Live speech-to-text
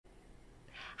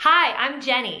Hi, I'm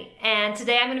Jenny, and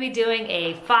today I'm going to be doing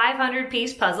a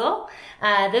 500-piece puzzle.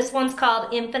 This one's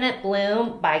called Infinite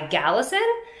Bloom by Galison.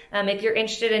 If you're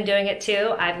interested in doing it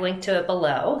too, I've linked to it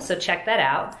below, so check that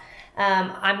out.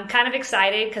 I'm kind of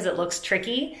excited because it looks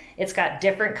tricky. It's got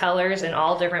different colors in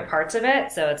all different parts of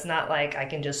it, so it's not like I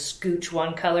can just scooch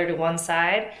one color to one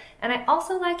side. And I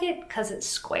also like it because it's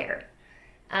square.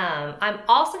 I'm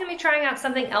also going to be trying out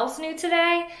something else new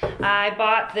today. I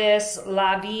bought this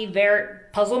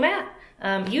LAVIEVERT puzzle mat.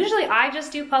 Usually I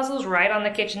just do puzzles right on the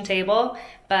kitchen table,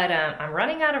 but I'm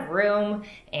running out of room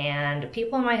and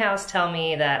people in my house tell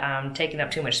me that I'm taking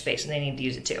up too much space and they need to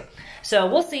use it too.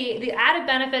 So we'll see. The added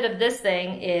benefit of this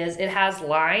thing is it has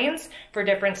lines for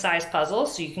different size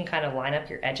puzzles, so you can kind of line up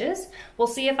your edges. We'll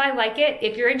see if I like it.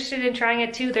 If you're interested in trying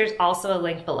it too, there's also a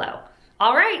link below.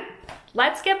 All right,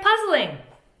 let's get puzzling.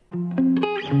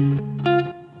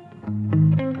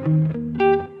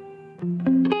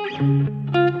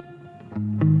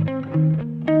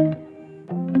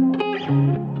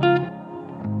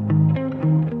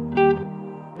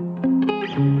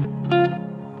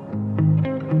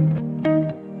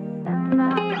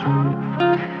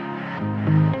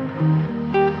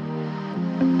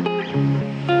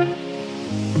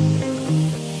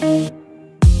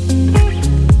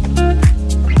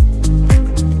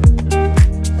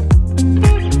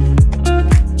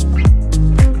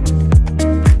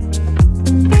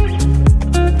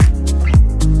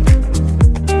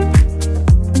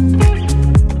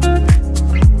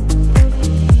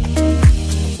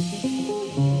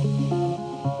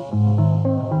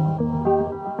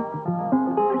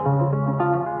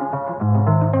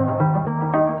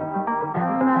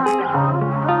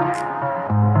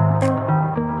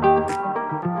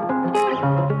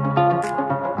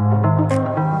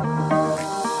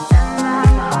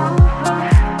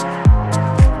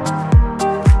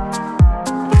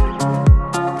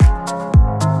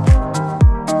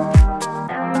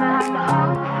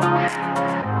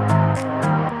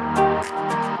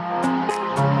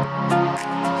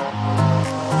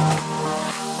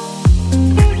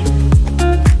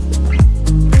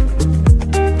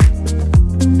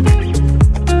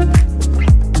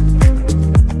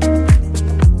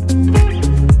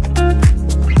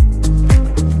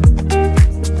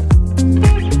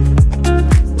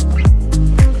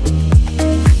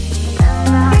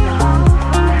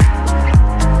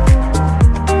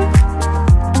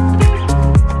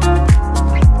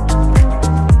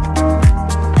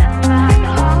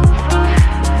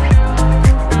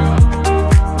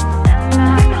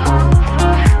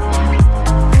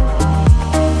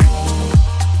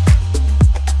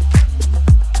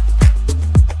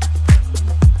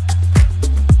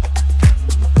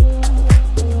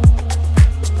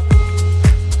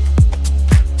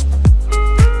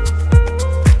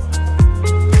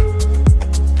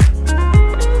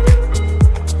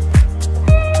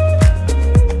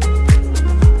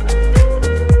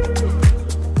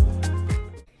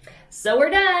 So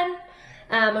we're done.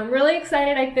 I'm really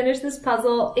excited I finished this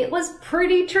puzzle. It was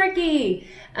pretty tricky.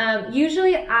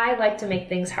 Usually I like to make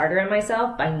things harder on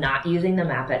myself by not using the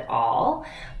map at all,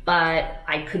 but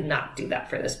I could not do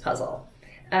that for this puzzle.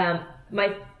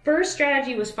 My first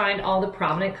strategy was find all the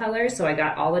prominent colors, so I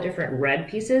got all the different red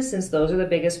pieces since those are the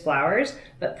biggest flowers,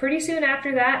 but pretty soon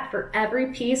after that, for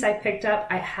every piece I picked up,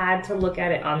 I had to look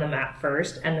at it on the map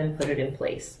first and then put it in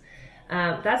place.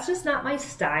 That's just not my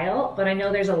style, but I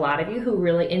know there's a lot of you who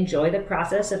really enjoy the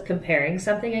process of comparing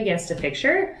something against a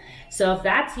picture. So if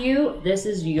that's you, this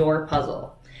is your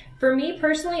puzzle. For me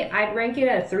personally, I'd rank it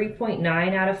at a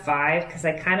 3.9 out of 5 because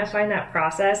I kind of find that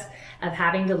process of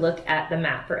having to look at the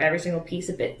map for every single piece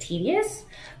a bit tedious,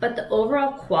 but the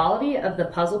overall quality of the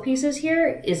puzzle pieces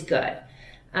here is good.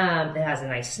 It has a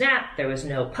nice snap, there was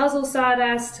no puzzle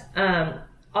sawdust,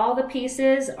 all the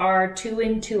pieces are 2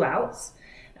 in, 2 outs.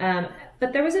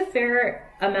 But there was a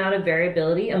fair amount of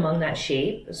variability among that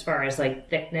shape as far as like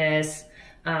thickness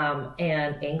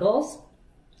and angles.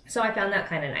 So I found that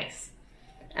kind of nice.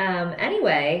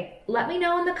 Anyway, let me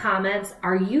know in the comments,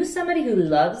 are you somebody who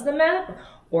loves the map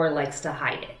or likes to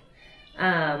hide it?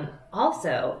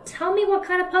 Also, tell me what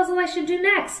kind of puzzle I should do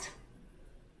next.